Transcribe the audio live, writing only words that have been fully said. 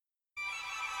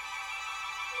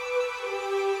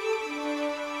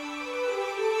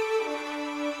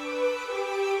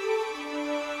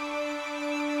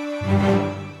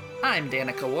I'm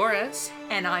Danica Juarez.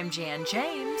 And I'm Jan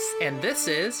James. And this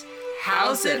is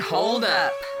How's It Hold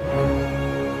Up?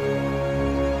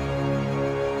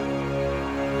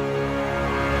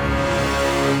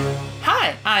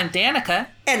 Hi, I'm Danica.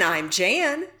 And I'm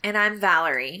Jan. And I'm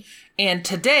Valerie. And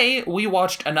today we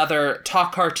watched another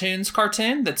Talk Cartoons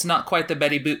cartoon that's not quite the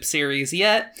Betty Boop series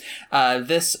yet.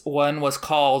 This one was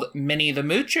called Minnie the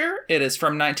Moocher. It is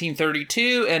from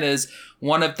 1932 and is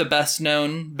one of the best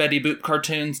known Betty Boop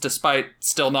cartoons, despite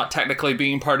still not technically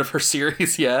being part of her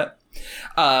series yet.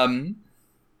 Who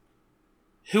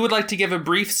would like to give a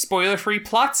brief spoiler-free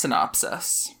plot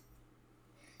synopsis?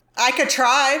 I could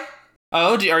try.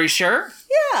 Oh, are you sure?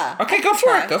 Yeah. Okay, go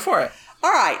for it. Go for it.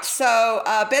 All right. So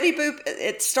Betty Boop,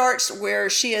 it starts where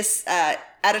she is at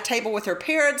a table with her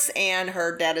parents and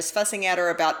her dad is fussing at her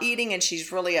about eating and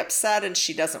she's really upset and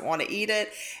she doesn't want to eat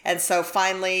it. And so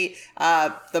finally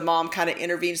the mom kind of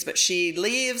intervenes, but she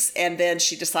leaves and then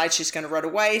she decides she's going to run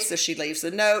away. So she leaves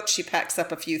a note. She packs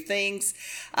up a few things.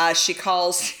 She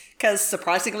calls... Because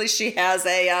surprisingly, she has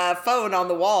a phone on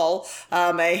the wall.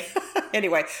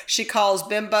 Anyway, she calls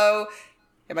Bimbo.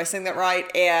 Am I saying that right?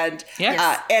 And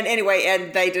yes. And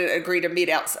they agree to meet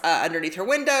out underneath her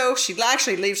window. She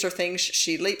actually leaves her things.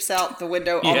 She leaps out the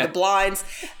window on the blinds.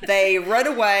 They run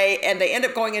away and they end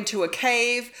up going into a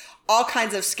cave. All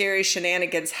kinds of scary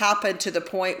shenanigans happen to the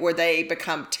point where they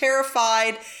become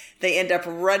terrified. They end up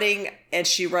running and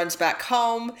she runs back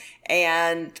home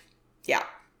and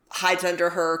hides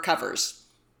under her covers.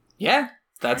 Yeah,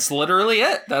 that's literally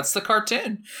it. That's the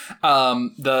cartoon.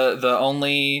 The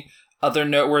only other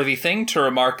noteworthy thing to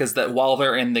remark is that while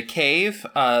they're in the cave,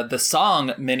 the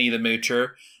song Minnie the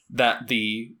Moocher, that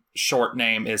the short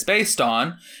name is based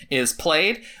on, is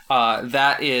played.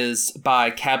 That is by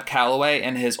Cab Calloway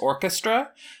and his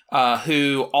orchestra,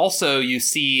 who also you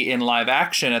see in live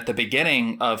action at the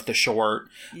beginning of the short,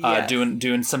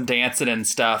 doing some dancing and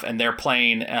stuff, and they're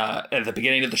playing at the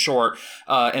beginning of the short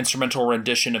instrumental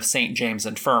rendition of St. James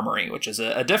Infirmary, which is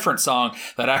a different song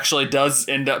that actually does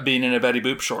end up being in a Betty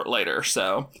Boop short later.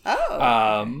 So,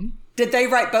 did they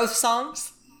write both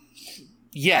songs?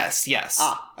 Yes.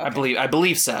 Okay. I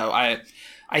believe so.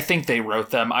 I think they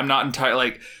wrote them. I'm not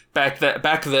entirely back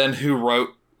then who wrote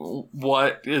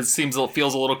what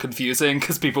feels a little confusing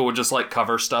because people would just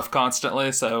cover stuff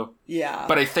constantly. So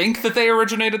but I think that they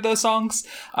originated those songs.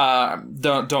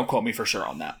 Don't quote me for sure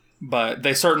on that, but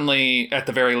they certainly at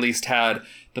the very least had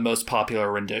the most popular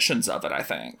renditions of it, I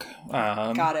think.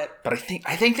 Got it. But I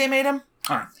think they made them.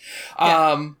 All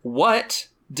right. What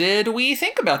did we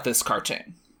think about this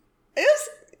cartoon? It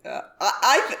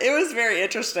was very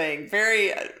interesting,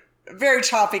 very very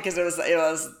choppy because it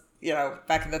was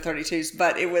back in the 32s,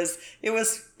 but it was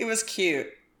cute.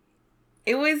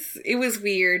 It was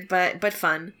weird, but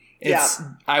fun.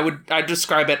 I'd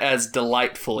describe it as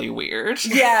delightfully weird.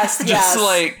 Yes,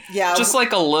 just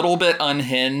a little bit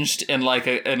unhinged in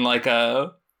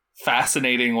a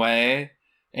fascinating way,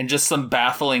 and just some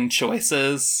baffling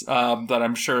choices that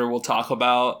I'm sure we'll talk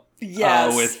about.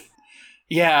 Yes.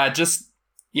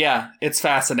 It's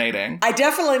fascinating. I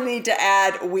definitely need to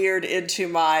add weird into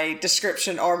my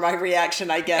description or my reaction,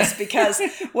 I guess, because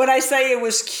when I say it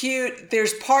was cute,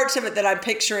 there's parts of it that I'm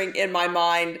picturing in my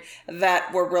mind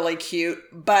that were really cute,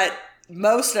 but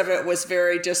most of it was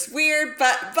very just weird,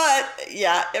 but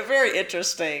very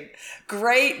interesting.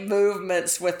 Great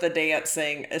movements with the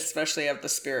dancing, especially of the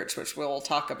spirits, which we'll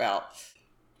talk about.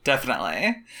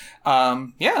 Definitely.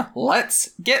 Let's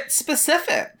get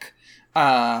specific.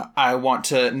 I want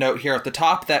to note here at the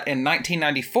top that in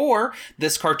 1994,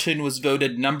 this cartoon was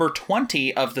voted number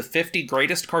 20 of the 50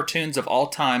 greatest cartoons of all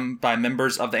time by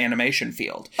members of the animation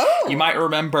field. Oh. You might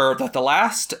remember that the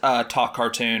last Talk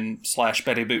cartoon /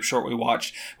 Betty Boop short we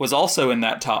watched was also in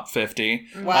that top 50.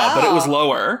 Wow. But it was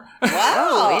lower.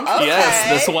 Wow. Okay. Yes,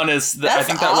 this one is, I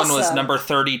think that awesome. one was number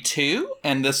 32,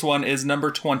 and this one is number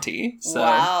 20. So.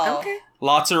 Wow. Okay.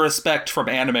 Lots of respect from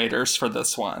animators for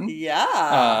this one. Yeah.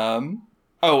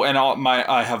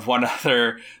 I have one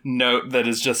other note that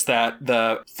is just that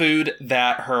the food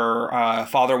that her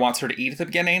father wants her to eat at the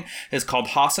beginning is called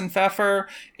Hassenpfeffer.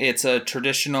 It's a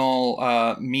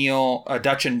traditional meal, a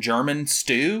Dutch and German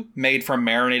stew made from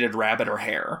marinated rabbit or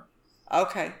hare.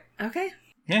 Okay.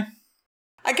 Yeah.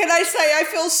 Can I say I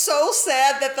feel so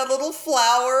sad that the little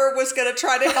flower was going to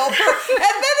try to help her, and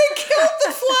then it killed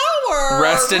the flower.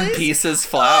 Rest in pieces,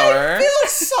 flower. I feel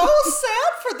so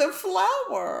sad for the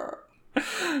flower.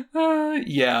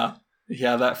 Yeah,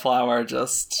 that flower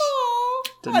just...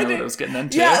 Didn't know what I was getting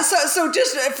into. Yeah, so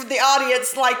just for the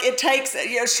audience, like it takes,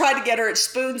 it's trying to get her, it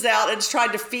spoons out and it's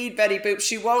trying to feed Betty Boop.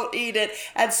 She won't eat it.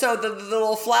 And so the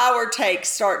little flower take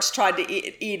starts trying to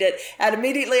eat it. And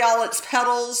immediately all its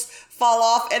petals fall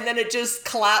off and then it just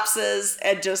collapses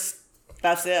and just,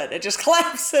 that's it. It just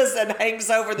collapses and hangs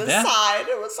over the side.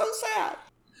 It was so sad.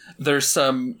 There's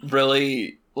some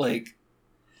really, like,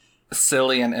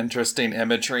 silly and interesting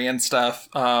imagery and stuff.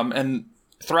 And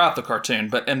throughout the cartoon,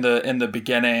 but in the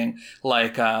beginning,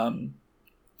 like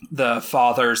the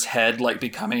father's head like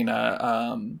becoming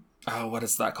a what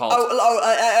is that called?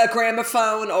 A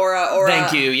gramophone or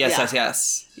Thank you.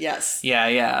 Yes.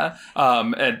 Yeah.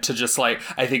 And to just like,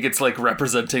 I think it's like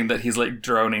representing that he's like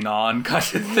droning on kind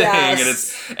of thing.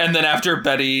 Yes. And then after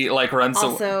Betty like runs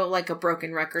away. Also like a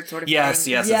broken record sort of thing. Yes,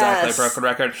 exactly. A broken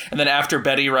record. And then after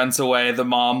Betty runs away, the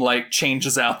mom like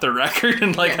changes out the record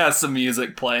and like has some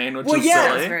music playing, which is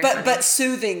silly. But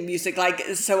soothing music, like,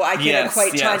 so I can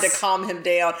equate trying to calm him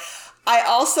down. I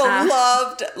also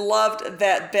loved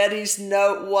that Betty's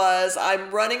note was,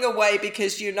 "I'm running away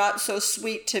because you're not so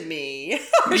sweet to me,"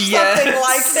 or something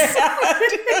like that.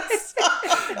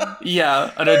 Yeah,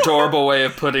 an adorable way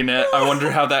of putting it. I wonder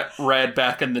how that read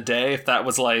back in the day, if that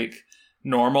was like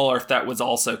normal or if that was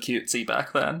also cutesy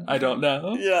back then. I don't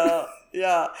know.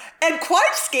 Yeah. And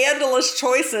quite scandalous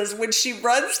choices when she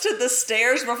runs to the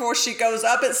stairs before she goes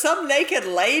up. It's some naked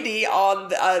lady on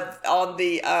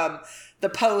the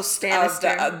post banister.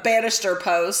 Of the banister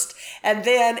post, and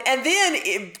then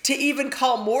to even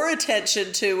call more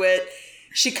attention to it,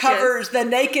 she covers the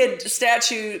naked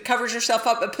statue, covers herself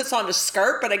up and puts on a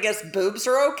skirt. But I guess boobs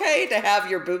are okay to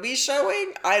have your boobies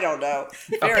showing. I don't know.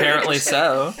 Apparently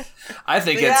so. I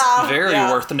think it's very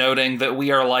worth noting that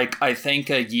we are like, I think,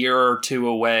 a year or two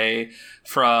away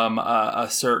from a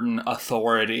certain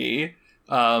authority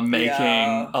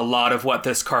making a lot of what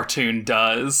this cartoon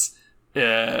does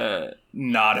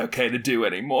not okay to do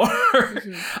anymore.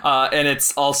 And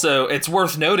it's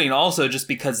worth noting also, just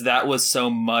because that was so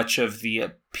much of the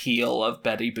appeal of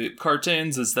Betty Boop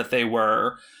cartoons, is that they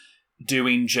were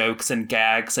doing jokes and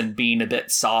gags and being a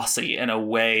bit saucy in a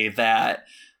way that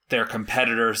their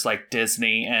competitors like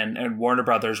Disney and Warner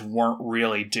Brothers weren't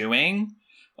really doing.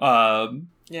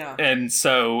 And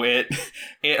so it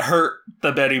hurt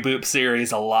the Betty Boop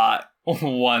series a lot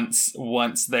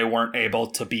once they weren't able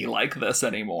to be like this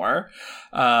anymore.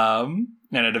 And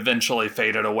it eventually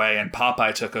faded away and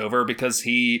Popeye took over because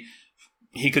he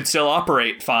could still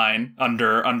operate fine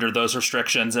under those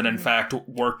restrictions, and in fact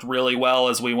worked really well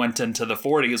as we went into the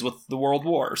 40s with the World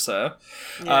War. So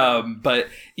but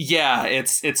yeah,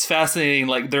 it's fascinating.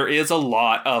 Like, there is a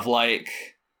lot of like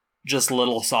just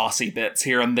little saucy bits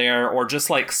here and there, or just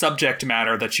like subject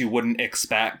matter that you wouldn't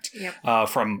expect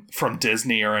from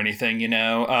Disney or anything, you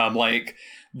know. Like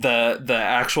the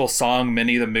actual song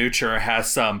Minnie the Moocher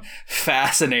has some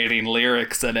fascinating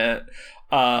lyrics in it.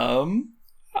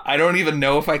 I don't even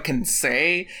know if I can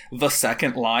say the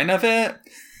second line of it,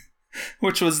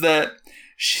 which was that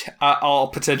I'll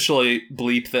potentially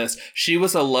bleep this. She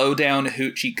was a low-down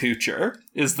hoochie coocher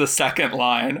is the second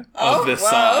line of this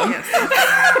song. Yes.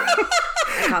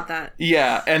 I caught that.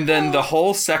 Yeah, and then the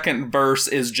whole second verse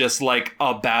is just like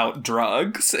about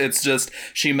drugs. It's just,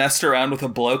 she messed around with a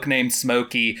bloke named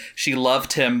Smokey. She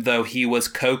loved him though he was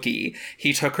cokey.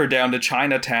 He took her down to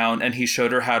Chinatown and he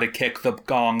showed her how to kick the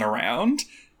gong around.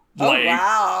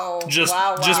 Just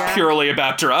purely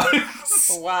about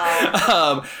drugs.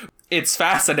 Wow. It's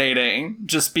fascinating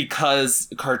just because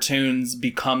cartoons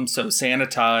become so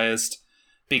sanitized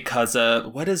because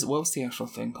of what was the actual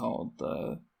thing called?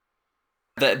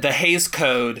 The Hays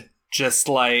Code just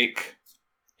like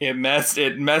it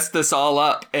messed this all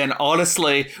up, and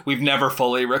honestly we've never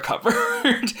fully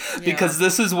recovered because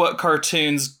this is what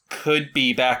cartoons could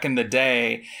be back in the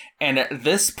day, and at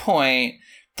this point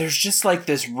there's just like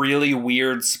this really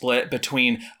weird split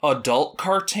between adult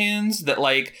cartoons that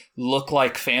like look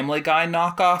like Family Guy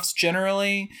knockoffs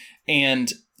generally,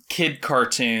 and kid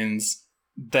cartoons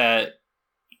that,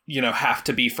 you know, have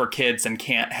to be for kids and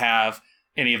can't have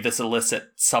any of this illicit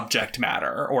subject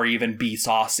matter or even be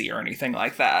saucy or anything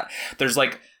like that. There's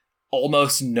like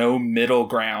almost no middle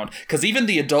ground, because even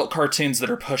the adult cartoons that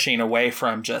are pushing away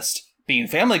from just being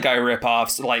Family Guy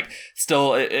ripoffs, like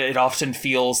still it often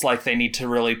feels like they need to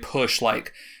really push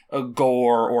like a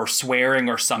gore or swearing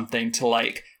or something to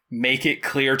like make it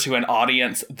clear to an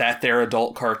audience that they're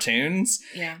adult cartoons.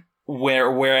 Yeah.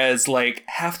 Whereas like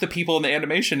half the people in the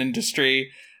animation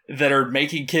industry that are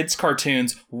making kids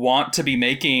cartoons want to be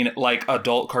making like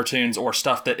adult cartoons or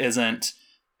stuff that isn't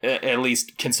at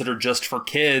least considered just for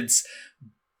kids,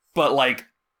 but like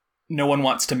no one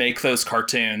wants to make those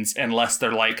cartoons unless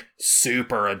they're like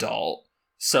super adult.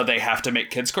 So they have to make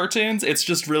kids cartoons. It's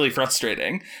just really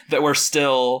frustrating that we're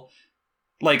still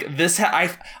like this.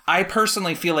 I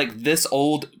personally feel like this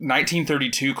old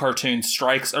 1932 cartoon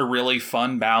strikes a really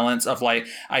fun balance of like,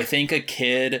 I think a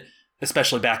kid,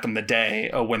 especially back in the day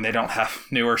when they don't have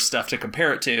newer stuff to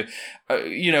compare it to,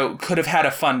 could have had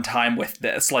a fun time with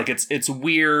this. Like it's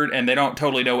weird and they don't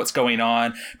totally know what's going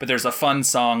on, but there's a fun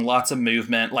song, lots of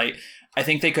movement. Like, I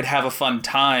think they could have a fun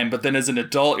time, but then as an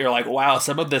adult, you're like, wow,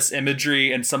 some of this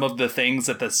imagery and some of the things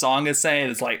that the song is saying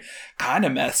is like kind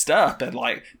of messed up, and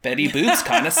like Betty Boop's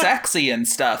kind of sexy and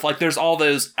stuff. Like there's all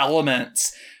those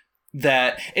elements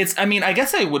that I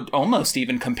guess I would almost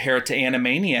even compare it to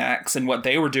Animaniacs and what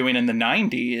they were doing in the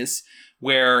 90s,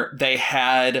 where they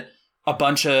had a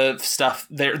bunch of stuff.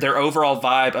 Their overall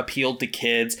vibe appealed to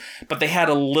kids, but they had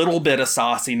a little bit of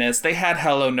sauciness. They had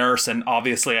Hello Nurse, and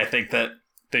obviously I think that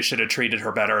they should have treated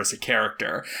her better as a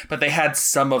character. But they had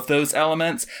some of those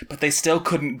elements, but they still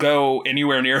couldn't go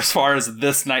anywhere near as far as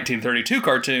this 1932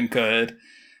 cartoon could,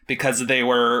 because they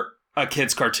were a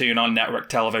kid's cartoon on network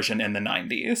television in the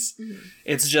 90s. Mm-hmm.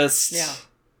 It's just,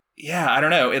 I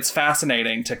don't know. It's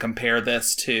fascinating to compare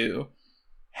this to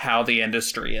how the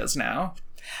industry is now.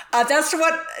 That's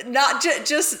what, not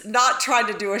just not trying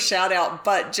to do a shout out,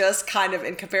 but just kind of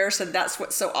in comparison, that's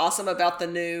what's so awesome about the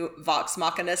new Vox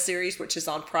Machina series, which is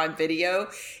on Prime Video,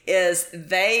 is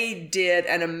they did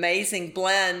an amazing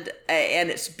blend, and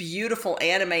it's beautiful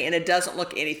anime, and it doesn't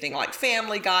look anything like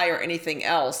Family Guy or anything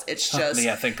else. It's just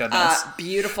thank goodness.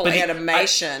 Beautiful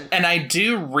animation. And I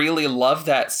do really love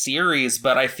that series,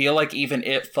 but I feel like even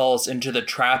it falls into the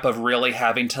trap of really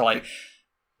having to like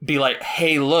be like,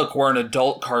 hey, look, we're an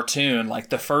adult cartoon. Like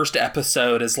the first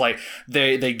episode is like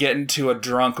they get into a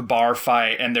drunk bar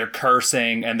fight and they're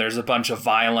cursing and there's a bunch of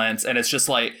violence, and it's just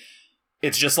like,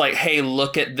 hey,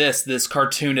 look at this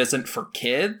cartoon isn't for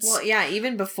kids. Well, yeah,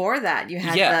 even before that you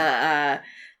had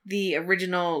the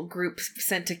original group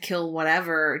Sent to Kill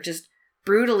Whatever just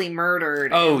brutally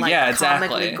murdered in like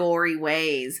comically gory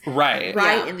ways.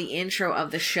 Right in the intro of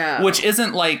the show. Which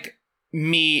isn't like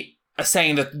me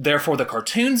saying that therefore the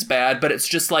cartoon's bad, but it's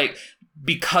just like,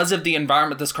 because of the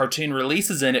environment this cartoon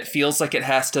releases in, it feels like it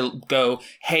has to go,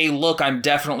 hey, look, I'm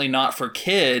definitely not for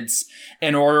kids,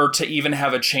 in order to even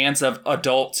have a chance of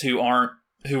adults who are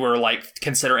like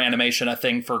consider animation a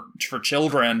thing for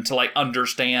children to like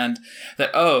understand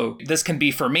that, oh, this can be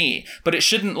for me. But it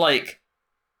shouldn't like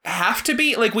have to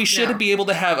be like, we should be able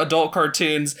to have adult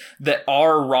cartoons that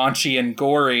are raunchy and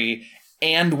gory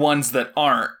and ones that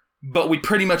aren't. But we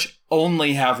pretty much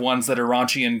only have ones that are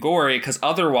raunchy and gory, because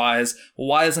otherwise,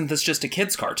 why isn't this just a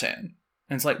kid's cartoon?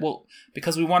 And it's like, well,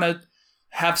 because we want to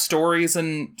have stories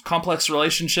and complex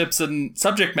relationships and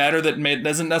subject matter that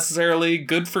isn't necessarily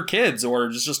good for kids, or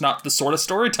it's just not the sort of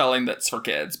storytelling that's for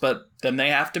kids. But then they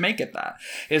have to make it that.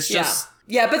 It's just...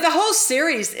 Yeah, but the whole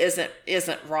series isn't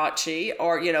raunchy,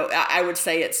 or, I would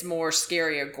say it's more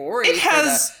scary or gory. It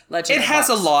has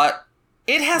a lot...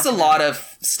 It has a lot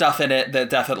of stuff in it that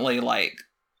definitely, like,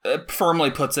 firmly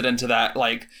puts it into that,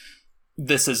 like,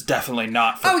 this is definitely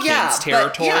not for kids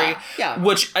territory.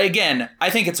 Which, again, I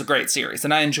think it's a great series,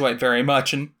 and I enjoy it very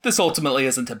much, and this ultimately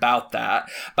isn't about that.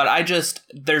 But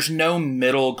there's no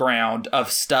middle ground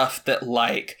of stuff that,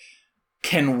 like,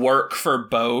 can work for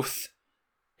both.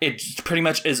 It pretty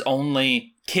much is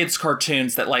only kids'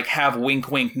 cartoons that, like, have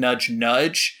wink, wink, nudge,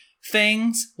 nudge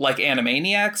things like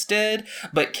Animaniacs did,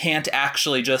 but can't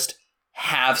actually just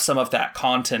have some of that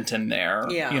content in there.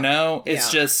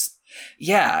 It's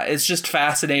just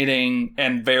fascinating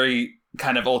and very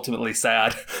kind of ultimately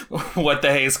sad what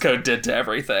the Hays Code did to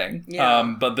everything.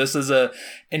 But this is a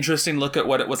interesting look at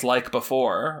what it was like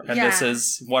before, and this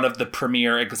is one of the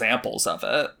premier examples of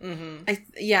it. Mm-hmm.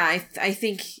 I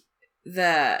think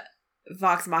the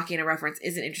Vox Machina reference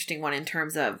is an interesting one in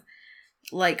terms of,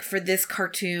 like, for this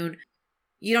cartoon,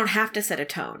 you don't have to set a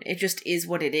tone. It just is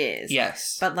what it is.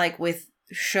 Yes. But, like, with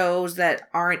shows that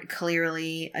aren't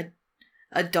clearly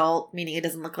adult, meaning it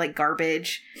doesn't look like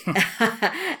garbage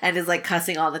and is, like,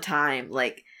 cussing all the time,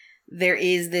 like, there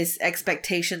is this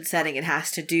expectation setting it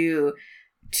has to do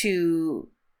to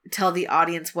tell the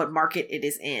audience what market it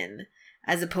is in,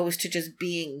 as opposed to just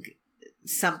being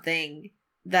something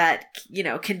that,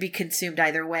 can be consumed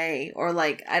either way, or,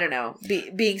 like, I don't know,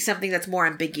 being something that's more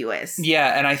ambiguous.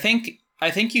 Yeah, and I think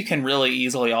you can really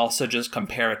easily also just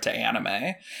compare it to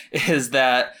anime, is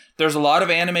that there's a lot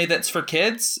of anime that's for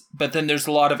kids, but then there's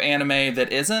a lot of anime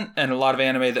that isn't, and a lot of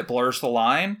anime that blurs the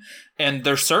line. And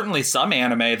there's certainly some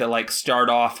anime that, like, start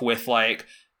off with, like,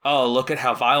 oh, look at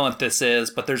how violent this is,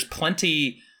 but there's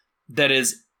plenty that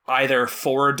is either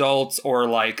for adults or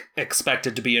like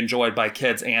expected to be enjoyed by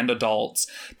kids and adults,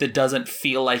 that doesn't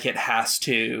feel like it has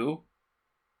to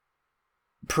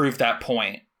prove that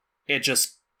point. It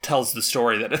just tells the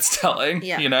story that it's telling,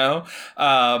 Yeah. you know?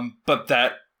 But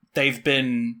that they've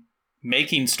been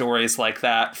making stories like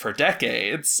that for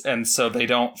decades, and so they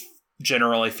don't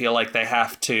generally feel like they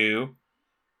have to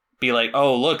be like,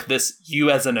 oh, look,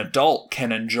 you as an adult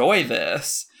can enjoy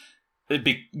this.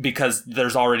 Because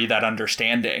there's already that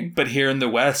understanding. But here in the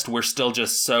West, we're still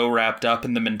just so wrapped up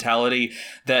in the mentality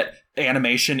that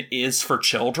animation is for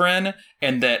children,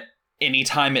 and that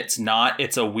anytime it's not,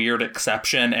 it's a weird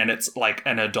exception, and it's like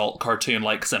an adult cartoon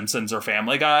like Simpsons or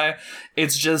Family Guy.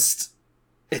 It's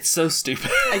so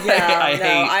stupid.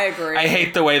 Yeah, I agree. I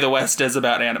hate the way the West is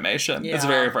about animation. Yeah. It's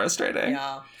very frustrating.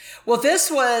 Yeah. Well, this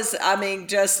was, I mean,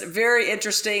 just very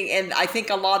interesting, and I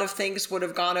think a lot of things would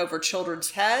have gone over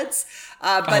children's heads,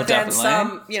 but then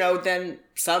definitely. then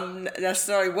some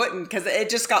necessarily wouldn't, because it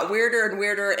just got weirder and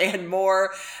weirder and more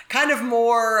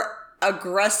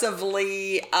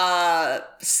aggressively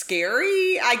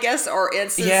scary, I guess, or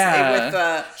instance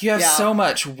with you have so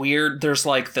much weird. There's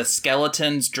like the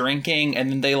skeletons drinking,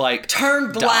 and then they like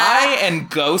turn black, die, and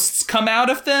ghosts come out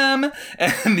of them,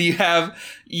 and you have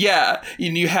the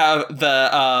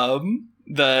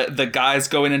guys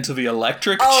going into the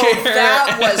electric chair.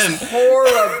 That was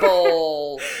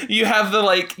horrible. You have the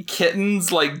like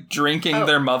kittens like drinking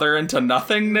their mother into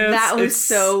nothingness. That was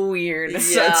so weird.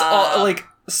 It's all like.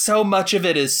 So much of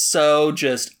it is so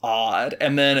just odd.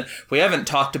 And then we haven't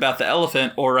talked about the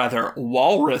elephant, or rather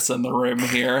walrus, in the room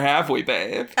here, have we,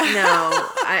 babe? No.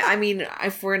 I mean,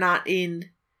 if we're not in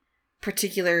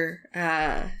particular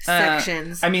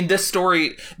sections. I mean, this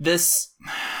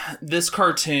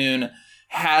cartoon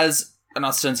has an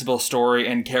ostensible story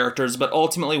and characters, but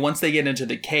ultimately, once they get into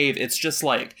the cave, it's just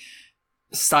like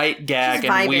sight gag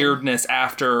and weirdness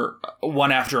after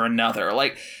another.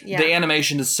 Like, the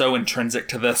animation is so intrinsic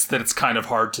to this that it's kind of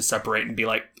hard to separate and be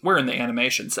like, we're in the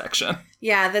animation section.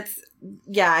 Yeah,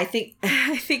 I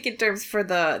think in terms for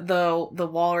the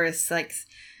walrus, like,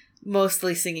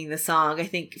 mostly singing the song, I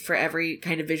think for every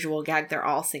kind of visual gag, they're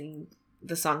all singing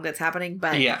the song that's happening.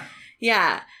 But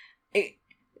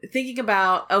thinking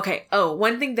about,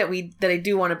 one thing that I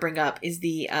do want to bring up is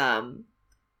the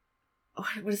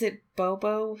what is it?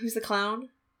 Bobo? Who's the clown?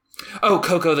 Oh,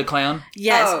 Coco the Clown?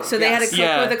 Yes. So they had a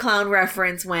Coco the Clown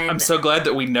reference when... I'm so glad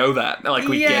that we know that. Like,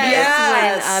 we get it.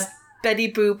 Yes. When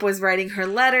Betty Boop was writing her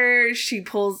letter, she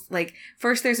pulls, like...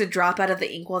 First, there's a drop out of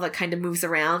the inkwell that kind of moves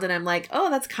around, and I'm like, oh,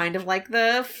 that's kind of like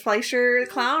the Fleischer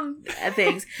clown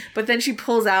things. But then she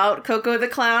pulls out Coco the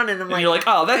Clown, and I'm like... And you're like,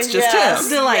 oh, that's just him.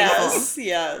 Delightful.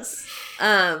 Yes.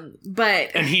 And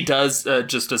he does,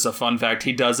 just as a fun fact,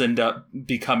 he does end up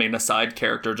becoming a side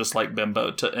character, just like Bimbo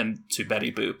to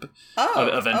Betty Boop.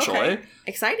 Eventually. Okay.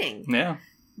 Exciting. Yeah.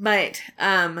 But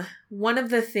one of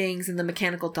the things in the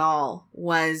Mechanical Doll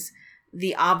was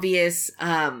the obvious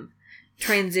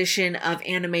transition of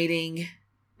animating,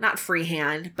 not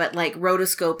freehand, but like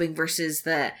rotoscoping versus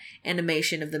the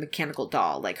animation of the Mechanical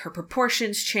Doll. Like, her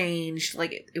proportions changed.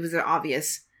 Like, it was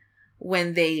obvious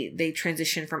when they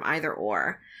transition from either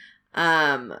or.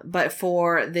 But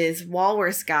for this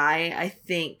walrus guy, I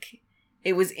think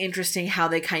it was interesting how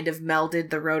they kind of melded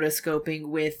the rotoscoping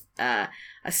with a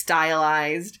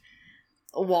stylized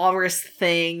walrus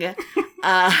thing.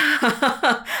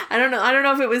 I don't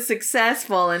know if it was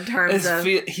successful in terms of...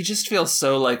 He just feels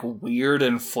so, like, weird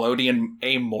and floaty and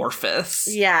amorphous.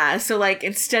 Yeah, so, like,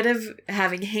 instead of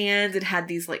having hands, it had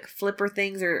these, like, flipper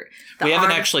things, or... We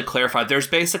haven't actually clarified. There's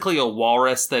basically a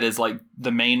walrus that is, like,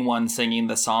 the main one singing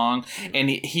the song, and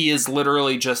he is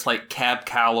literally just, like, Cab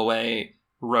Calloway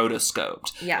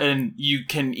rotoscoped. Yeah. And you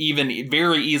can even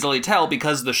very easily tell,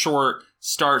 because the short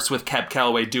starts with Cab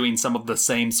Calloway doing some of the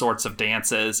same sorts of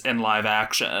dances in live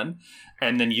action,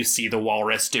 and then you see the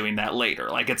walrus doing that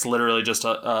later. Like, it's literally just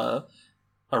a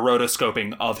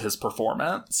rotoscoping of his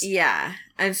performance. Yeah.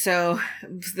 And so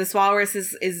this walrus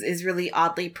is really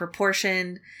oddly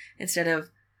proportioned. Instead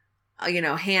of,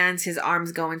 hands, his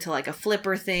arms go into like a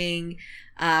flipper thing.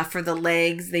 For the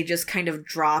legs, they just kind of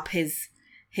drop his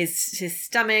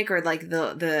stomach, or like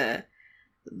the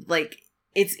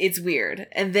it's weird.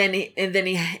 And then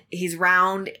he's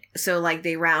round, so like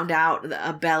they round out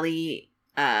a belly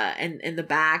and the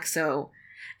back, so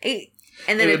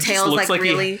and then the tail's like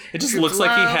really... It just looks like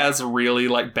he has really,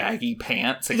 like, baggy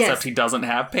pants, except he doesn't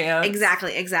have pants.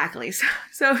 Exactly.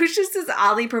 So it was just this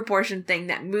oddly proportioned thing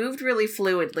that moved really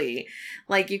fluidly.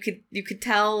 Like, you could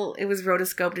tell it was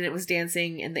rotoscoped and it was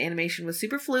dancing, and the animation was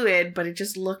super fluid, but it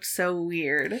just looked so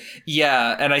weird.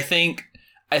 Yeah, and I think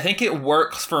I think it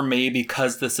works for me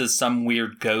because this is some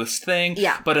weird ghost thing.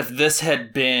 Yeah. But if this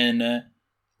had been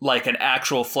like an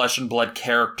actual flesh and blood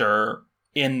character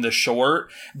in the short,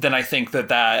 then I think that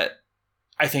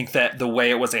the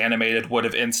way it was animated would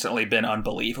have instantly been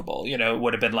unbelievable. You know, it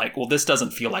would have been like, well, this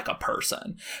doesn't feel like a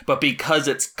person. But because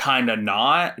it's kind of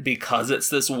not, because it's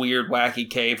this weird, wacky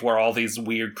cave where all these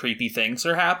weird, creepy things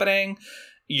are happening,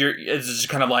 it's just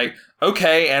kind of like,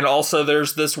 okay, and also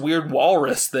there's this weird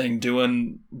walrus thing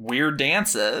doing weird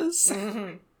dances.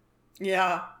 Mm-hmm.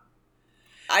 Yeah.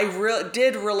 I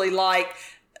did really like,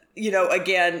 you know,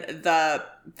 again,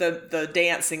 the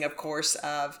dancing, of course,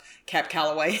 of Cap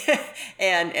Calloway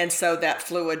and so that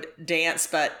fluid dance.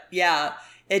 But yeah,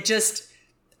 it just,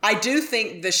 I do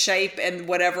think the shape and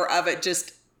whatever of it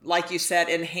just, like you said,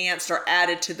 enhanced or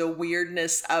added to the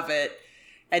weirdness of it.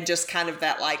 And just kind of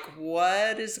that, like,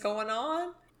 what is going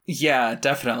on? Yeah,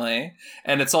 definitely.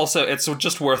 And it's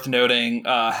just worth noting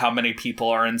how many people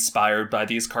are inspired by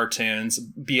these cartoons,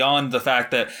 beyond the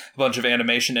fact that a bunch of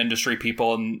animation industry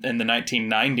people in the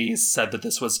 1990s said that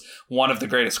this was one of the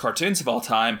greatest cartoons of all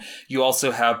time. You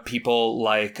also have people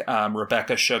like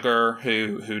Rebecca Sugar,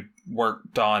 who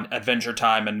worked on Adventure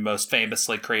Time and most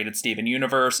famously created Steven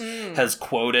Universe, has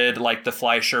quoted like the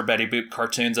Fleischer Betty Boop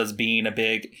cartoons as being a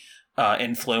big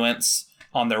influence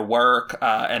on their work,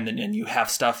 and then you have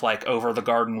stuff like Over the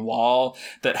Garden Wall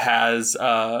that has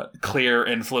clear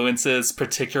influences.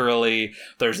 Particularly,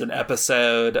 there's an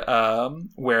episode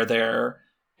where they're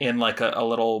in like a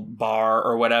little bar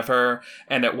or whatever,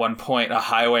 and at one point a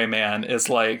highwayman is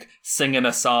like singing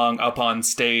a song up on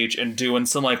stage and doing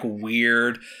some like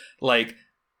weird like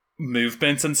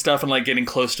movements and stuff and like getting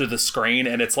close to the screen,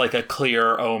 and it's like a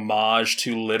clear homage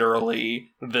to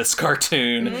literally this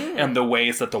cartoon and the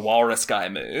ways that the walrus guy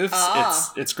moves.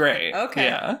 It's great. Okay.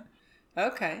 Yeah.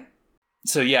 Okay.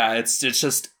 So yeah, it's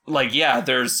just like, yeah,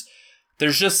 there's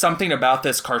just something about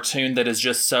this cartoon that is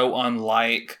just so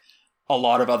unlike a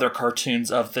lot of other cartoons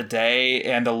of the day,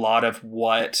 and a lot of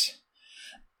what,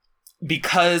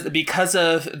 because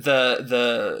of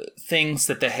the things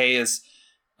that the Hays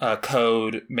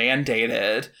Code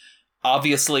mandated.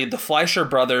 Obviously, the Fleischer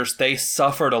brothers, they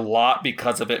suffered a lot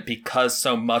because of it, because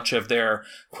so much of their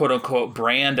quote-unquote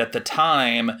brand at the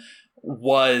time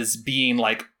was being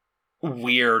like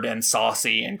weird and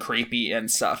saucy and creepy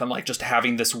and stuff, and like just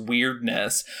having this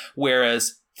weirdness,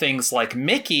 whereas things like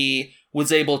Mickey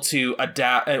was able to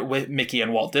adapt, with Mickey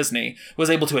and Walt Disney,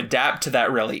 was able to adapt to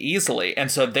that really easily.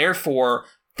 And so therefore,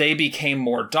 they became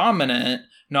more dominant,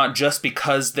 not just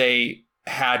because they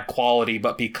had quality,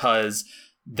 but because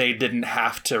they didn't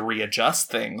have to readjust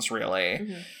things really.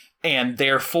 Mm-hmm. And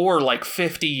therefore, like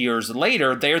 50 years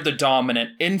later, they're the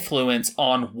dominant influence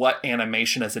on what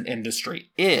animation as an industry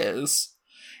is.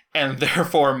 And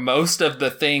therefore, most of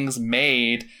the things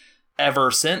made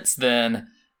ever since then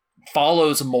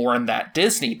follows more in that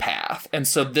Disney path. And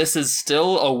so this is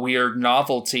still a weird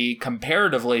novelty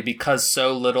comparatively, because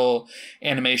so little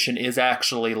animation is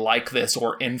actually like this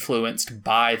or influenced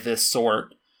by this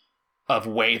sort of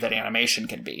way that animation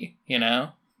can be, you know?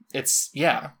 It's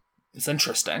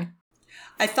interesting.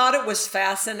 I thought it was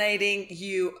fascinating.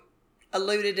 You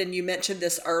alluded and you mentioned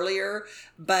this earlier,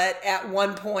 but at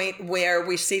one point where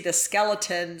we see the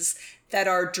skeletons that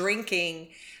are drinking,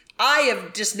 I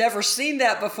have just never seen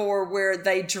that before, where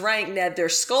they drank. Now, their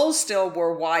skulls still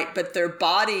were white, but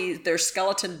their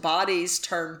skeleton bodies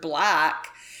turned black,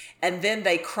 and then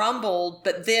they crumbled.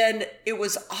 But then it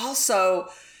was also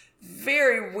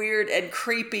very weird and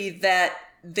creepy that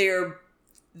their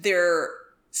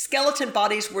skeleton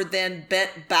bodies were then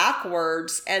bent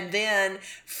backwards, and then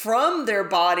from their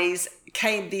bodies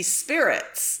came these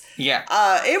spirits. Yeah.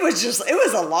 It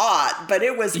was a lot, but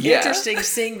it was interesting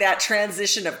seeing that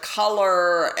transition of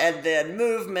color and then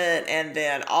movement and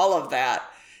then all of that.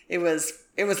 It was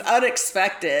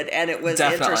unexpected, and it was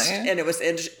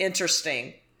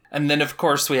interesting. And then, of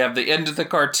course, we have the end of the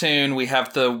cartoon. We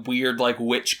have the weird, like,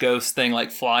 witch ghost thing, like,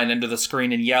 flying into the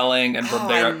screen and yelling. And from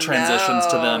there, it transitions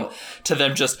to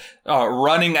them just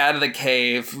running out of the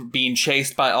cave, being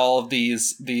chased by all of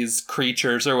these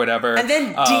creatures or whatever. And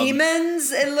then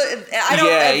demons. And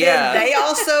then they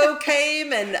also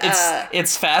came. And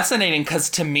it's fascinating, because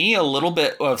to me, a little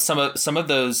bit of some of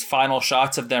those final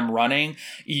shots of them running,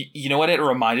 you know what it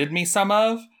reminded me some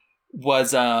of?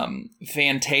 Was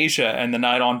Fantasia and the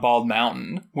Night on Bald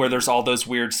Mountain, where there's all those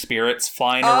weird spirits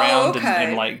flying around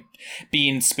and like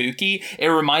being spooky. It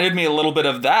reminded me a little bit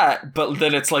of that, but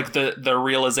then it's like the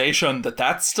realization that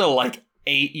that's still like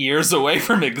 8 years away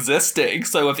from existing.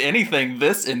 So if anything,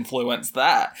 this influenced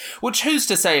that. Which, who's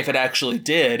to say if it actually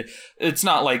did? It's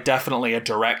not like definitely a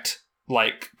direct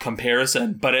like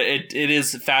comparison, but it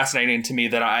is fascinating to me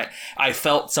that I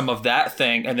felt some of that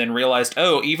thing and then realized,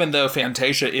 oh, even though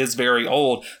Fantasia is very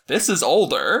old, this is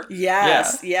older.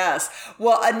 Yes.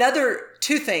 Well, another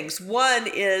two things. One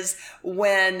is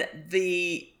when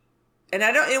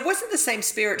it wasn't the same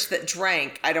spirits that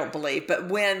drank, I don't believe, but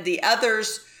when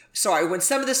when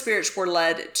some of the spirits were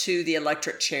led to the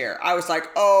electric chair, I was like,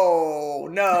 oh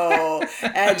no.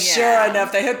 And sure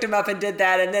enough, they hooked him up and did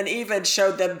that, and then even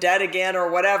showed them dead again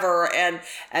or whatever. And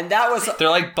that was, their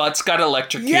like butts got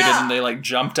electrocuted and they like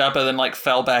jumped up and then like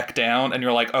fell back down, and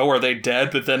you're like, oh, are they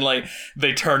dead? But then like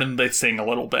they turn and they sing a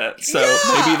little bit. So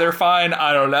maybe they're fine.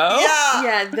 I don't know.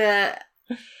 Yeah, the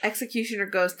executioner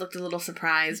ghost looked a little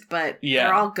surprised, but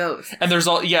they're all ghosts. And there's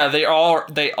they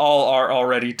all are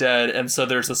already dead, and so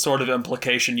there's a sort of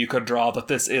implication you could draw that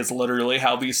this is literally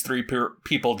how these three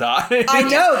people died. I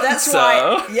know, that's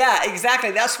why. Yeah,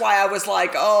 exactly. That's why I was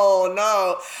like, oh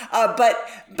no.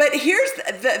 But here's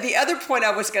the other point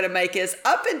I was going to make is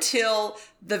up until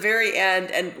the very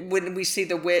end, and when we see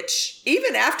the witch,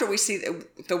 even after we see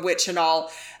the witch and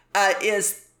all,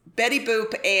 is Betty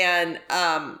Boop and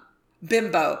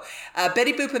Bimbo.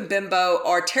 Betty Boop and Bimbo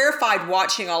are terrified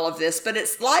watching all of this, but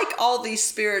it's like all these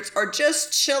spirits are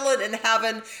just chilling and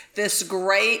having this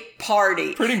great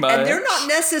party. Pretty much. And they're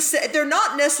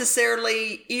not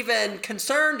necessarily even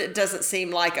concerned, it doesn't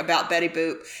seem like, about Betty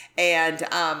Boop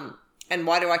and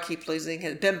why do I keep losing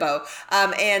his Bimbo?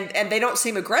 And they don't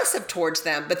seem aggressive towards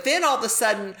them. But then all of a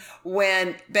sudden,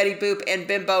 when Betty Boop and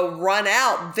Bimbo run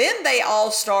out, then they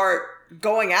all start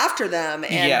going after them,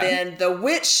 and then the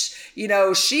witch,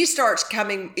 she starts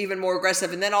coming even more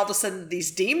aggressive, and then all of a sudden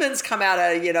these demons come out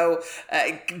of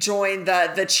join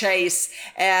the chase,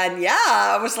 and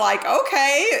I was like,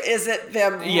 okay, is it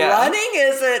them running?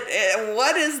 Is it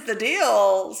what is the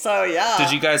deal? So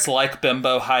did you guys like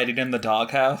Bimbo hiding in the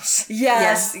doghouse?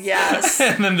 Yes.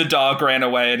 And then the dog ran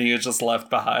away and he was just left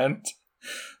behind,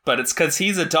 but it's because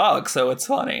he's a dog, so it's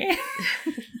funny.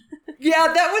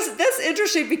 Yeah, that's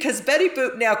interesting, because Betty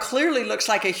Boop now clearly looks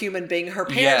like a human being. Her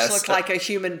parents look like a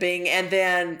human being, and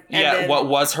then what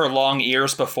was her long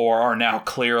ears before are now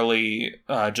clearly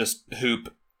just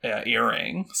hoop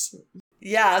earrings.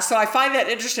 Yeah, so I find that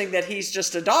interesting that he's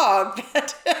just a dog.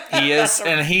 He is,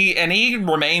 and he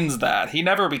remains that. He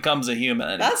never becomes a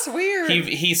human. That's weird.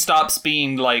 He stops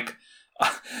being like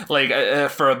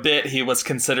for a bit he was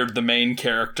considered the main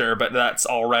character, but that's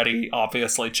already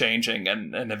obviously changing,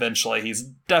 and eventually he's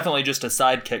definitely just a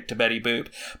sidekick to Betty Boop,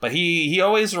 but he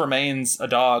always remains a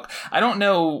dog. I don't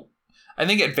know, I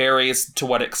think it varies to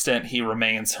what extent he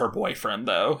remains her boyfriend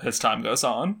though as time goes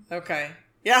on. Okay.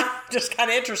 Yeah, just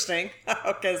kind of interesting.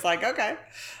 Okay, it's like, okay.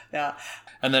 Yeah.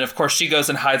 And then, of course, she goes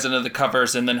and hides under the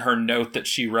covers, and then her note that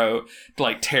she wrote,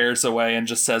 like, tears away and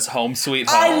just says, "Home, sweet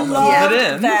home." I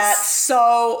love that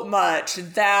so much.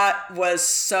 That was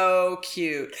so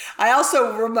cute. I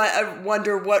also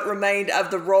wonder what remained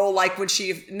of the role. Like, when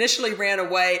she initially ran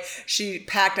away, she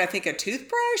packed, I think, a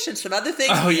toothbrush and some other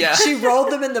things. Oh, yeah. She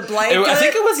rolled them in the blanket.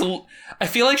 I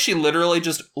feel like she literally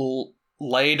just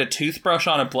laid a toothbrush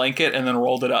on a blanket and then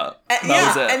rolled it up. That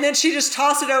was it. And then she just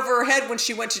tossed it over her head when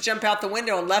she went to jump out the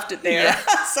window and left it there. Yeah.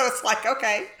 So it's like,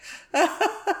 okay.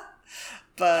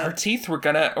 But her teeth were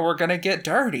gonna get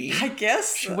dirty. I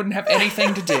guess she wouldn't have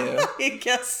anything to do. I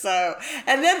guess so.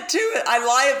 And then too,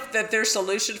 I like that their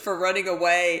solution for running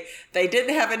away, they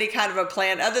didn't have any kind of a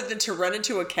plan other than to run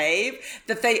into a cave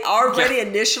that they already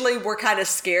initially were kind of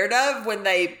scared of when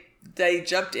they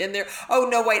jumped in there. Oh,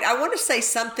 no, wait. I want to say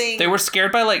something. They were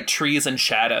scared by, like, trees and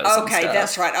shadows. Okay,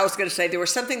 that's right. I was going to say there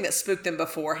was something that spooked them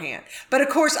beforehand. But, of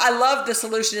course, I love the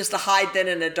solution is to hide then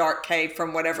in a dark cave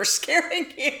from whatever's scaring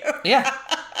you. Yeah.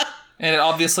 And it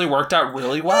obviously worked out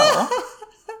really well.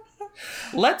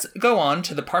 Let's go on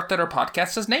to the part that our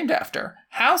podcast is named after.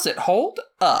 How's it hold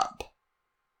up?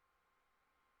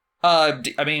 I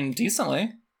mean,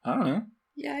 decently. I don't know.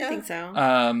 Yeah, I think so.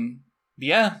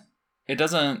 Yeah. It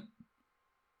doesn't...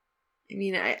 I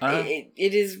mean,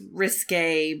 it is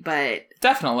risque, but...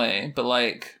 Definitely, but,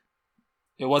 like,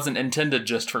 it wasn't intended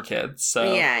just for kids,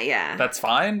 so... Yeah. That's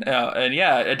fine. And,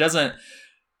 it doesn't...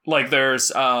 Like,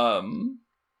 there's,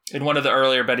 in one of the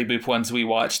earlier Betty Boop ones we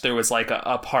watched, there was, like,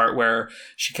 a part where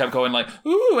she kept going, like,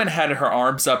 ooh, and had her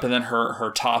arms up, and then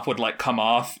her top would, like, come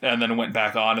off, and then went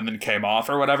back on, and then came off,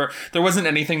 or whatever. There wasn't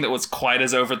anything that was quite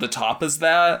as over the top as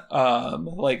that.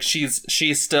 Like, she's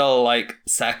still, like,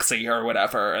 sexy or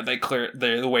whatever, and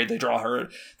the way they draw her,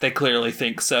 they clearly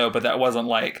think so, but that wasn't,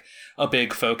 like, a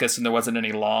big focus, and there wasn't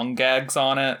any long gags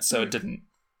on it, so it didn't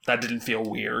that didn't feel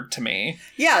weird to me.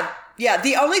 Yeah.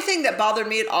 The only thing that bothered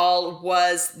me at all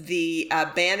was the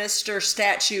Bannister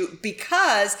statue,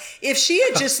 because if she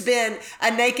had just been a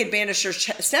naked Bannister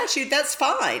statue, that's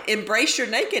fine. Embrace your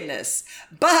nakedness.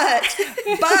 But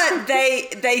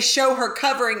they show her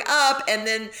covering up and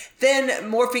then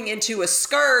morphing into a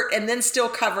skirt and then still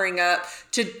covering up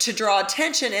to draw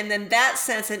attention. And then that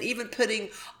sense, and even putting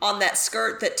on that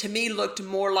skirt that to me looked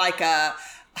more like a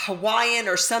Hawaiian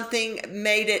or something,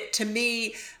 made it to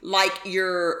me like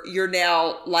you're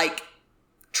now like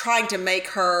trying to make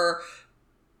her,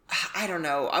 I don't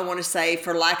know, I want to say,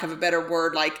 for lack of a better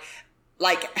word,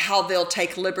 like how they'll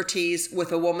take liberties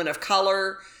with a woman of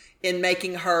color in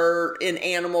making her in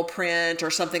animal print or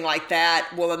something like that.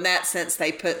 Well, in that sense,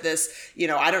 they put this,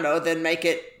 I don't know, then make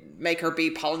her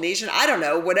be Polynesian, I don't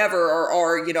know, whatever,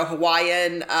 or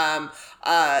Hawaiian.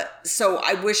 So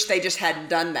I wish they just hadn't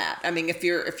done that. I mean, if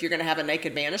you're going to have a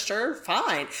naked Bannister,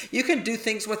 fine. You can do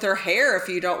things with her hair if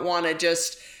you don't want to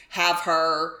just have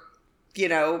her,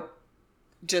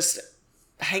 just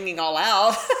hanging all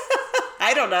out.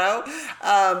 I don't know.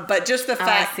 But just the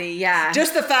fact, I see, yeah.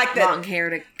 Just the fact that long hair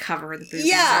to cover the boobs.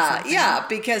 Yeah,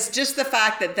 because just the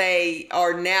fact that they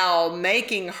are now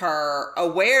making her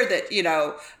aware that,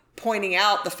 pointing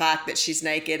out the fact that she's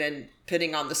naked and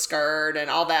putting on the skirt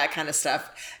and all that kind of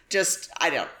stuff. Just,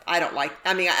 I don't like,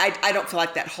 I don't feel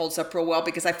like that holds up real well,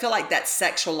 because I feel like that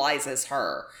sexualizes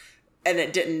her, and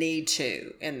it didn't need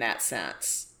to in that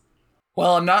sense.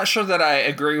 Well, I'm not sure that I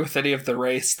agree with any of the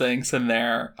race things in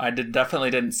there. I definitely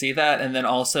didn't see that. And then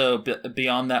also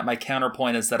beyond that, my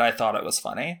counterpoint is that I thought it was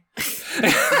funny.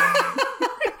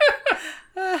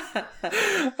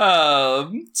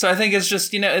 So I think it's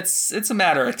just, it's a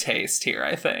matter of taste here,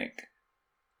 I think.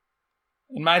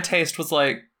 And my taste was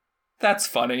like, that's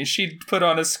funny. She put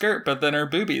on a skirt, but then her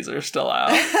boobies are still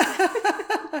out.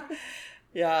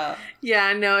 Yeah.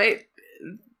 Yeah, no,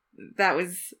 that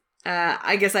was,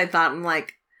 I guess I thought, I'm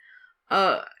like,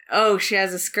 oh, she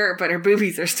has a skirt, but her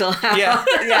boobies are still out. Yeah.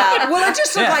 Yeah. Well, it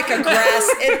just looked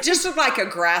like a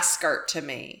grass skirt to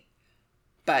me.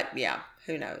 But yeah,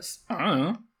 who knows? I don't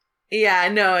know. Yeah,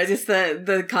 no, it's just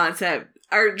the concept,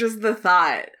 or just the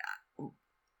thought,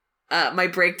 my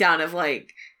breakdown of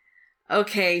like,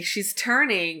 okay, she's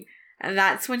turning, and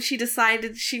that's when she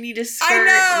decided she needed a skirt. I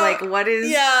know. Like, what is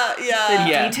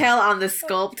the detail on the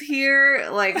sculpt here?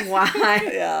 Like, why?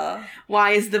 Yeah.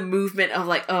 Why is the movement of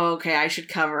like, oh, okay, I should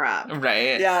cover up?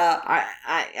 Right. Yeah.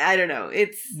 I don't know.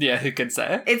 Who could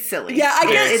say? It's silly. Yeah, I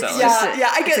guess Very it's silly.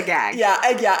 I guess it's a gag. Yeah,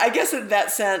 I guess in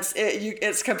that sense,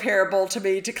 it's comparable to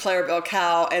me to Clarabelle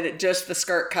Cow, and just the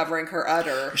skirt covering her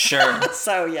udder. Sure.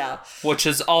 So yeah, Which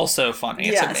is also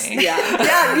funny to me.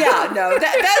 Yeah. No,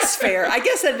 that's fair. I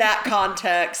guess in that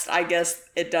context, I guess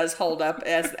it does hold up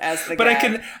as the. But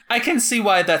gag. I can see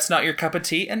why that's not your cup of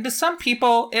tea, and to some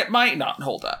people it might not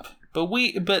hold up.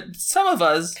 But some of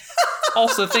us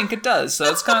also think it does. So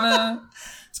it's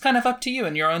kind of up to you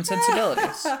and your own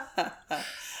sensibilities.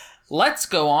 Let's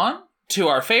go on to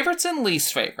our favorites and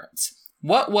least favorites.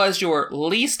 What was your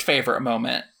least favorite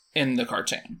moment in the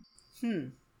cartoon?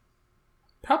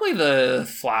 Probably the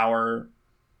flower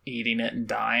eating it and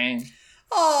dying.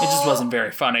 Oh, It just wasn't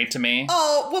very funny to me.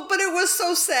 Oh, well, but it was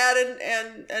so sad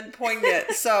and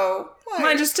poignant. So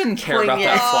I just didn't care about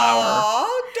that flower.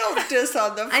 Oh, don't diss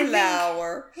on the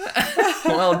flower.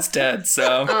 Well, it's dead,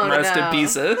 so rest in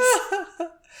pieces.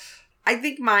 I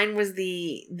think mine was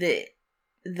the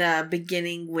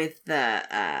beginning with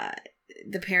the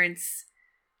parents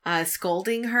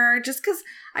scolding her, just because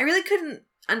I really couldn't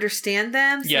understand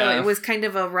them. So it was kind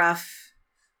of a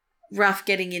rough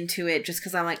getting into it, just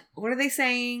because I'm like, what are they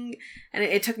saying? And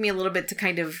it took me a little bit to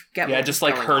kind of get what just was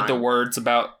like going heard on. the words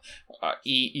about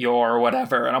eat your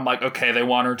whatever, and I'm like, okay, they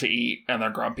want her to eat and they're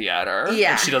grumpy at her.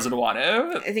 Yeah. And she doesn't want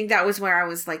to. I think that was where I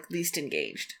was like least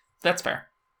engaged. That's fair.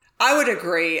 I would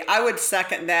agree. I would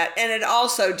second that. And it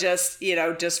also just,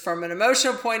 just from an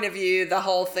emotional point of view, the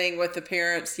whole thing with the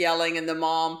parents yelling and the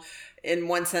mom, in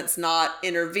one sense, not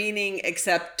intervening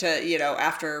except to,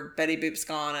 after Betty Boop's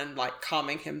gone and like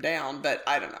calming him down. But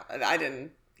I don't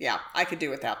know. I could do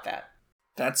without that.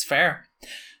 That's fair.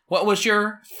 What was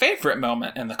your favorite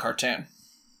moment in the cartoon?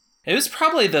 It was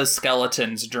probably those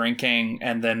skeletons drinking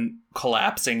and then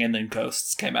collapsing and then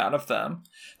ghosts came out of them.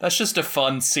 That's just a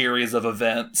fun series of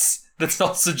events that's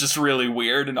also just really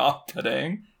weird and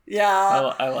off-putting.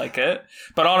 Yeah. I like it.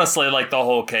 But honestly, like the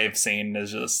whole cave scene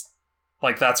is just,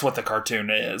 like that's what the cartoon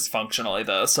is functionally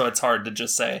though. So it's hard to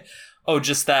just say, oh,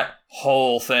 just that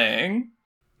whole thing.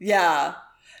 Yeah.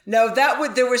 No,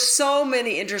 there was so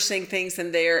many interesting things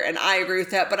in there, and I agree with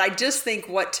that. But I just think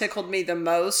what tickled me the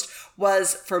most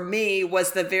was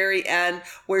the very end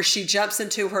where she jumps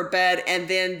into her bed and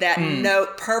then that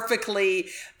note perfectly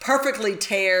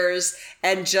tears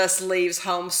and just leaves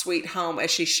home sweet home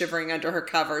as she's shivering under her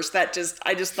covers. I just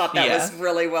thought that was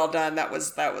really well done. That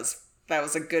was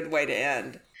a good way to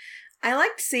end. I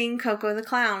liked seeing Coco the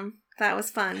Clown. That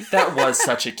was fun. That was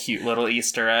such a cute little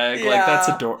Easter egg. Yeah. Like, that's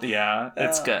adorable. Yeah,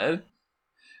 it's good.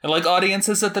 And, like,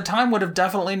 audiences at the time would have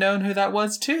definitely known who that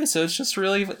was, too. So it's just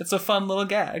it's a fun little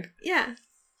gag. Yeah.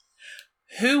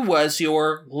 Who was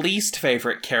your least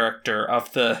favorite character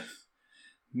of the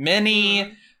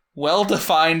many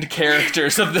well-defined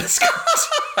characters of this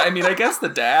cartoon? I mean, I guess the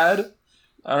dad.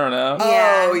 I don't know.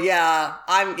 Oh,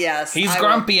 yeah. He's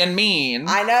grumpy and mean.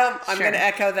 I know. I'm going to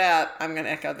echo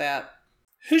that.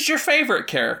 Who's your favorite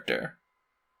character?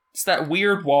 It's that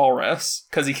weird walrus,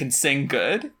 because he can sing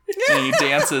good, and he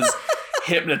dances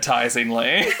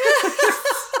hypnotizingly.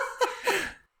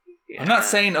 I'm not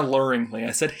saying alluringly,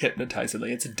 I said hypnotizingly.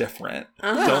 It's different.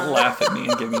 Don't laugh at me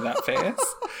and give me that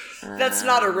face. That's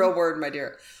not a real word, my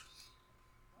dear.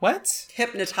 What?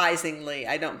 Hypnotizingly,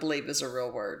 I don't believe is a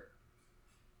real word.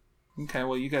 Okay,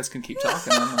 well, you guys can keep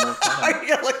talking. I'm gonna look that up. I'm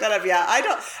gonna look that up. Yeah,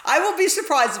 I will be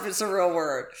surprised if it's a real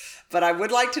word, but I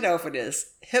would like to know if it is.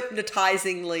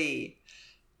 Hypnotizingly.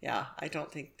 Yeah, I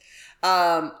don't think.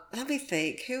 Let me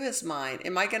think. Who is mine?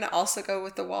 Am I gonna also go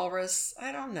with the walrus?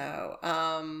 I don't know.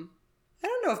 I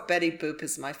don't know if Betty Boop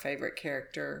is my favorite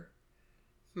character.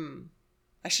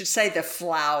 I should say the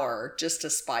flower, just to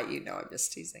spite you. No, I'm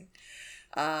just teasing.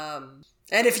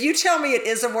 And if you tell me it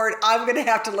is a word, I'm going to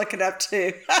have to look it up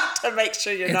too to make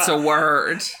sure you're not. It's a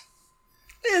word.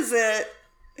 Is it?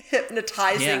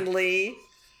 Hypnotizingly.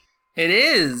 Yeah. It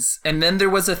is. And then there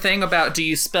was a thing about, do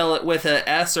you spell it with a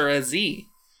S or a Z?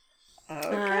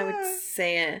 Okay. I would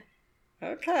say it.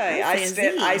 Okay. I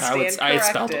stand corrected. I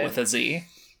spelled it with a Z.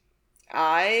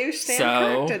 I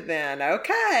stand corrected then.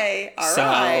 Okay. All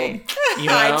right. You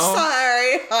know, I'm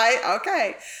sorry.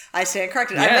 Okay. I stand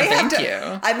corrected.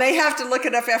 Yeah, I may have to look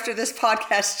it up after this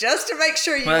podcast just to make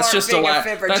sure you aren't being a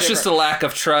fibber That's just a lack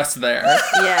of trust there.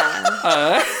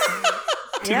 Yeah.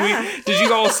 Did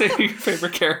you all say your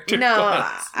favorite character? No,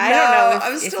 was? I don't know.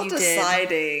 I'm still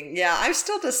deciding. Yeah, I'm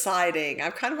still deciding.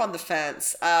 I'm kind of on the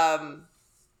fence.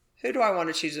 Who do I want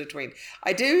to choose between?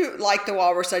 I do like the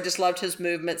walrus. I just loved his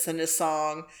movements and his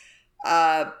song.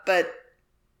 But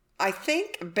I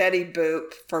think Betty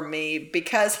Boop for me,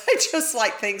 because I just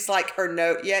like things like her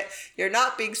note, yet you're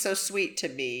not being so sweet to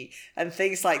me, and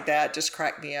things like that just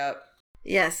crack me up.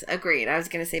 Yes, agreed. I was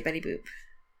going to say Betty Boop.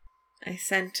 I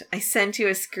sent you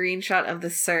a screenshot of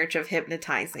the search of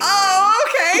hypnotizing. Oh,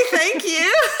 okay. Thank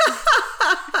you.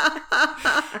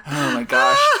 Oh my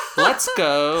gosh. Let's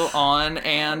go on,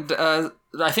 and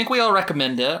I think we all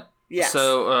recommend it. Yes.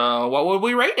 So what would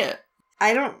we rate it?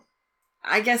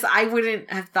 I guess I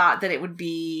wouldn't have thought that it would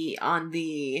be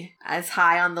as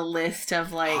high on the list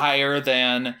of like higher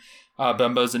than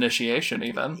Bimbo's Initiation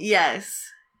even.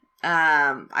 Yes.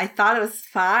 I thought it was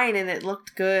fine and it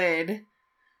looked good.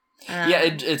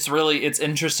 It's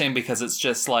interesting because it's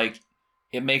just like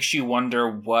it makes you wonder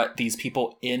what these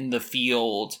people in the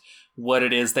field, what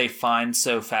it is they find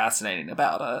so fascinating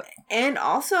about it. And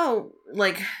also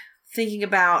like thinking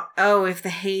about, if the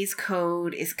Hays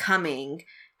Code is coming,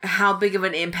 how big of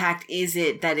an impact is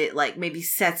it that it like maybe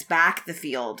sets back the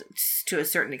field to a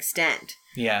certain extent?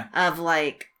 Yeah. Of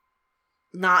like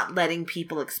not letting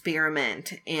people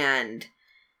experiment and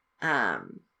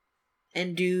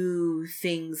do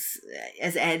things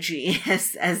as edgy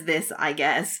as this, I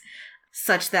guess,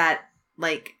 such that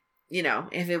like, you know,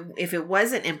 if it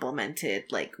wasn't implemented,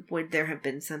 like would there have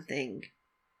been something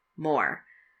more?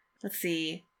 Let's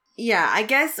see. Yeah, I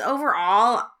guess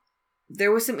overall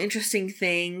there were some interesting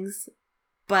things,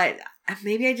 but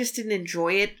maybe I just didn't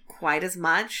enjoy it quite as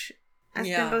much as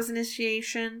Bimbo's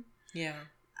Initiation. Yeah.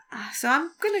 So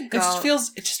I'm gonna go.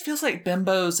 It just feels like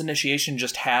Bimbo's Initiation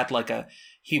just had like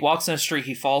he walks in a street,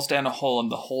 he falls down a hole,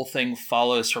 and the whole thing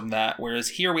follows from that. Whereas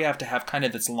here we have to have kind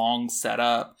of this long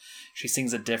setup. She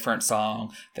sings a different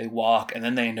song, they walk, and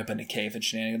then they end up in a cave and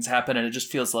shenanigans happen, and it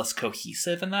just feels less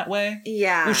cohesive in that way.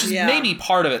 Yeah. Which is maybe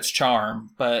part of its charm,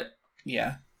 but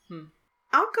yeah.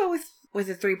 I'll go with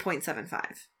a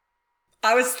 3.75.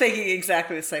 I was thinking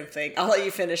exactly the same thing. I'll let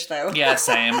you finish though. Yeah,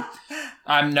 same.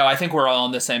 I think we're all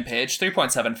on the same page.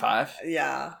 3.75.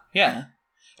 Yeah. Yeah.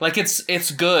 Like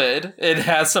it's good. It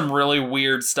has some really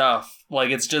weird stuff.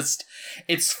 Like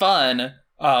it's fun.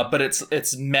 but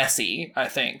it's messy, I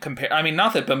think. I mean,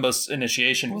 not that Bimbo's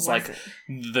Initiation was like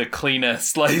the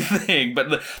cleanest like thing,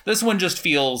 but this one just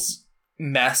feels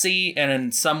messy, and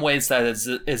in some ways that is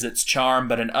its charm,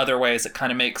 but in other ways it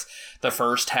kind of makes the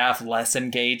first half less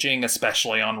engaging,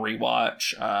 especially on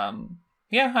rewatch.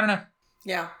 Yeah, I don't know.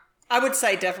 Yeah, I would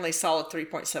say definitely solid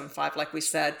 3.75, like we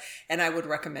said, and I would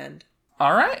recommend.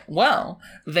 All right. Well,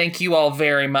 thank you all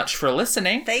very much for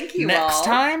listening. Thank you Next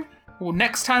all.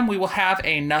 Next time we will have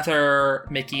another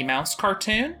Mickey Mouse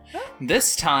cartoon.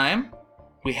 This time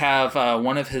we have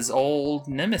one of his old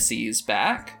nemeses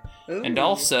back. Ooh. And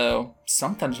also,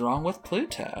 something's wrong with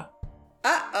Pluto.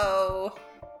 Uh-oh.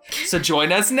 So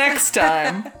join us next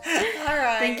time. All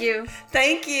right. Thank you.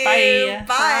 Thank you. Bye.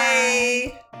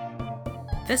 Bye.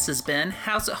 This has been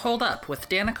How's It Hold Up with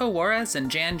Danica Juarez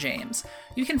and Jan James.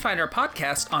 You can find our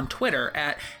podcast on Twitter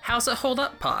at How's It Hold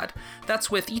Up Pod.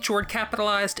 That's with each word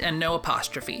capitalized and no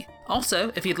apostrophe.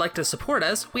 Also, if you'd like to support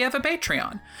us, we have a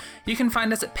Patreon. You can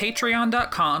find us at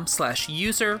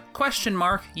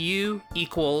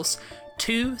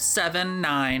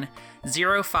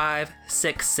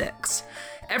patreon.com/user?U=2790566.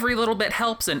 Every little bit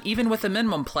helps, and even with a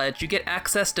minimum pledge, you get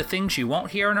access to things you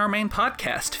won't hear in our main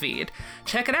podcast feed.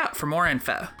 Check it out for more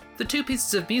info. The 2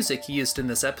 pieces of music used in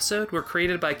this episode were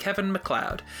created by Kevin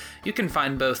MacLeod. You can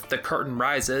find both The Curtain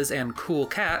Rises and Cool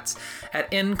Cats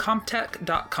at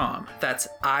incomptech.com. That's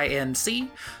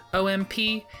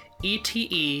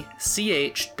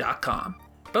INCOMPETECH.com.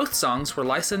 Both songs were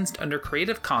licensed under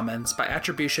Creative Commons by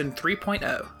Attribution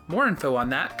 3.0. More info on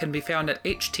that can be found at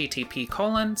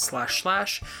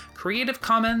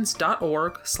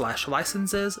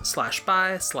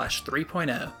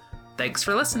http://creativecommons.org/licenses/by/3.0. Thanks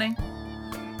for listening.